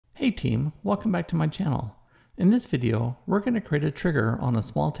Hey team, welcome back to my channel. In this video, we're going to create a trigger on a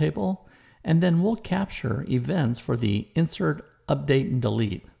small table, and then we'll capture events for the insert, update, and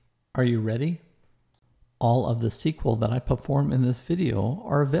delete. Are you ready? All of the SQL that I perform in this video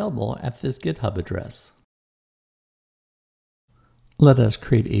are available at this GitHub address. Let us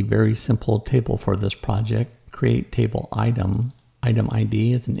create a very simple table for this project. Create table item. Item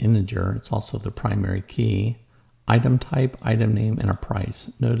ID is an integer. It's also the primary key. Item type, item name, and a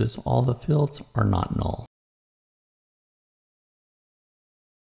price. Notice all the fields are not null.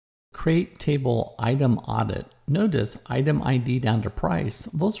 Create table item audit. Notice item ID down to price.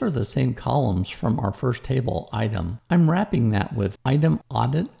 Those are the same columns from our first table item. I'm wrapping that with item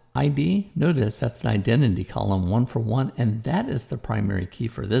audit ID. Notice that's an identity column, one for one, and that is the primary key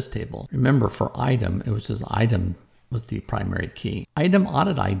for this table. Remember, for item, it was just item was the primary key. Item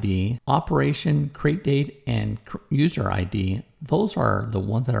audit ID, operation, create date, and user ID, those are the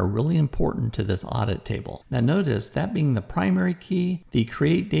ones that are really important to this audit table. Now notice that being the primary key, the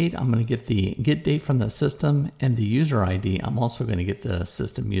create date, I'm going to get the get date from the system, and the user ID, I'm also going to get the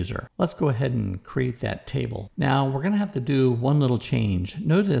system user. Let's go ahead and create that table. Now we're going to have to do one little change.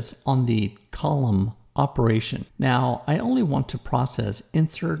 Notice on the column operation. Now I only want to process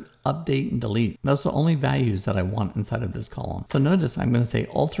insert, update, and delete. Those are the only values that I want inside of this column. So notice I'm going to say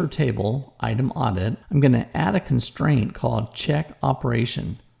alter table, item audit. I'm going to add a constraint called check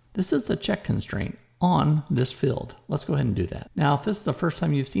operation. This is a check constraint on this field. Let's go ahead and do that. Now, if this is the first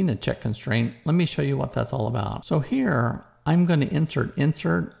time you've seen a check constraint, let me show you what that's all about. So here I'm going to insert,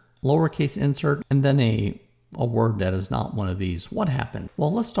 lowercase insert, and then a word that is not one of these. What happened?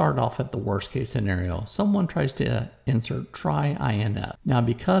 Well, let's start off at the worst case scenario. Someone tries to insert try INF. Now,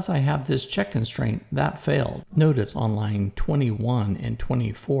 because I have this check constraint, that failed. Notice on line 21 and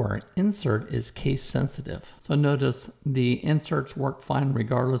 24, insert is case sensitive. So notice the inserts work fine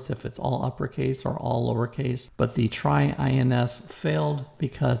regardless if it's all uppercase or all lowercase, but the try INS failed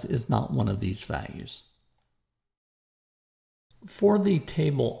because it's not one of these values. For the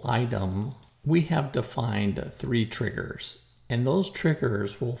table item, we have defined 3 triggers, and those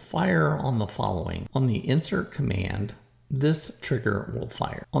triggers will fire on the following. On the insert command, this trigger will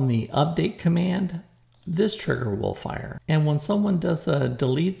fire. On the update command, this trigger will fire. And when someone does a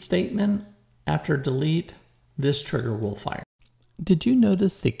delete statement, after delete, this trigger will fire. Did you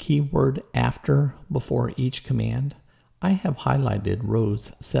notice the keyword after before each command? I have highlighted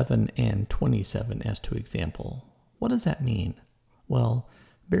rows 7 and 27 as 2 examples. What does that mean? Well,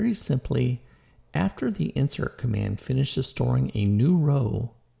 very simply, after the insert command finishes storing a new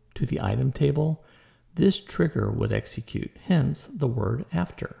row to the item table, this trigger would execute, hence the word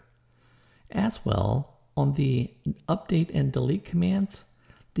after. As well, on the update and delete commands,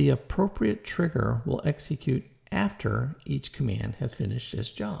 the appropriate trigger will execute after each command has finished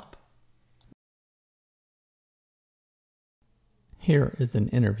its job. Here is an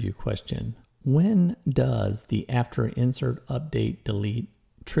interview question. When does the after insert, update, delete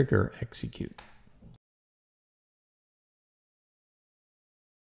trigger execute?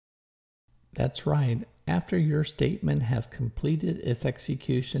 That's right. After your statement has completed its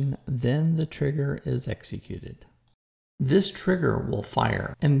execution, then the trigger is executed. This trigger will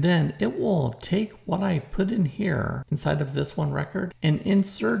fire, and then it will take what I put in here inside of this one record and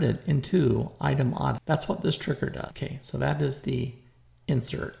insert it into item audit. That's what this trigger does. Okay, so that is the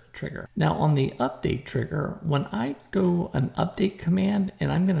insert trigger. Now on the update trigger, when I do an update command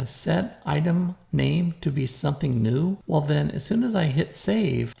and I'm going to set item name to be something new, well then as soon as I hit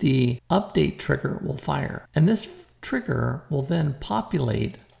save, the update trigger will fire. And this trigger will then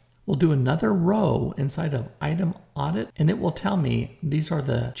populate, we'll do another row inside of item audit, and it will tell me these are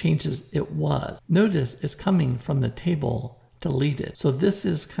the changes it was. Notice it's coming from the table deleted. So this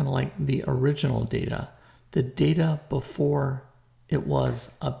is kind of like the original data, the data before it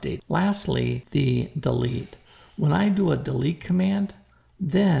was updated. Lastly, the delete. When I do a delete command,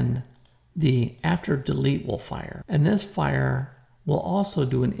 then the after delete will fire. And this fire will also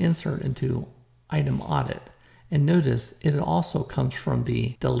do an insert into item audit. And notice it also comes from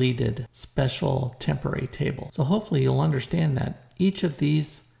the deleted special temporary table. So hopefully you'll understand that each of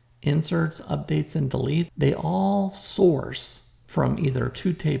these inserts, updates, and delete, they all source from either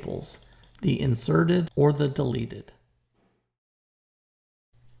 2 tables, the inserted or the deleted.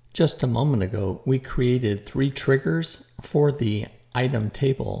 Just a moment ago, we created 3 triggers for the item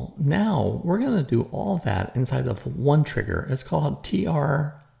table. Now we're going to do all that inside of one trigger. It's called TR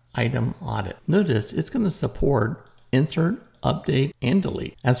item audit. Notice it's going to support insert, update, and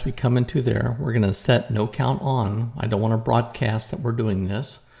delete. As we come into there, we're going to set no count on. I don't want to broadcast that we're doing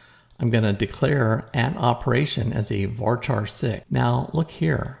this. I'm going to declare at operation as a varchar 6. Now look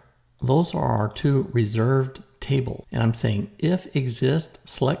here. Those are our two reserved tables. And I'm saying if exist,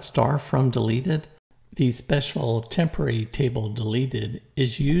 select star from deleted. The special temporary table deleted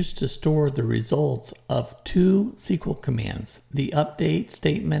is used to store the results of two SQL commands, the update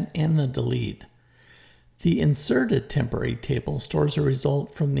statement and the delete. The inserted temporary table stores a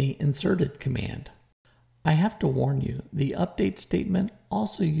result from the inserted command. I have to warn you, the update statement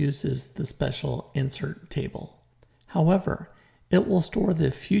also uses the special insert table. However, it will store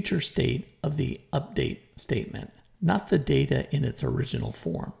the future state of the update statement, not the data in its original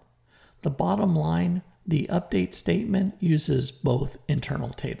form. The bottom line, the update statement uses both internal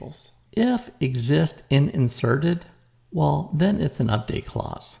tables. If exist in inserted, well, then it's an update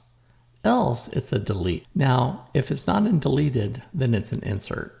clause. Else, it's a delete. Now, if it's not in deleted, then it's an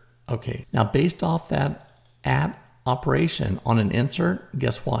insert. Okay, now based off that at operation on an insert,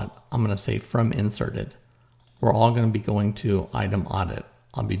 guess what? I'm going to say from inserted. We're all going to be going to item audit.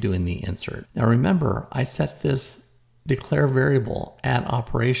 I'll be doing the insert. Now remember, I set this declare variable at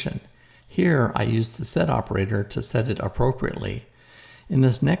operation. Here, I use the set operator to set it appropriately. In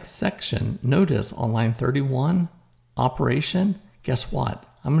this next section, notice on line 31, operation, guess what?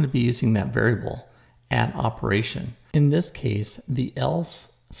 I'm going to be using that variable at operation. In this case, the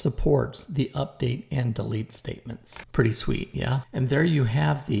else supports the update and delete statements. Pretty sweet, yeah? And there you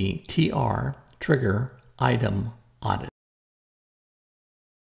have the TR, trigger, item audit.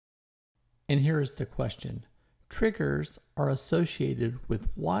 And here is the question. Triggers are associated with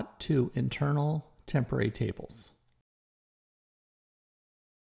what two internal temporary tables?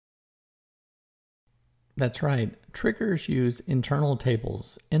 That's right. Triggers use internal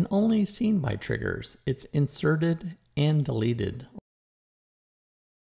tables and only seen by triggers. It's inserted and deleted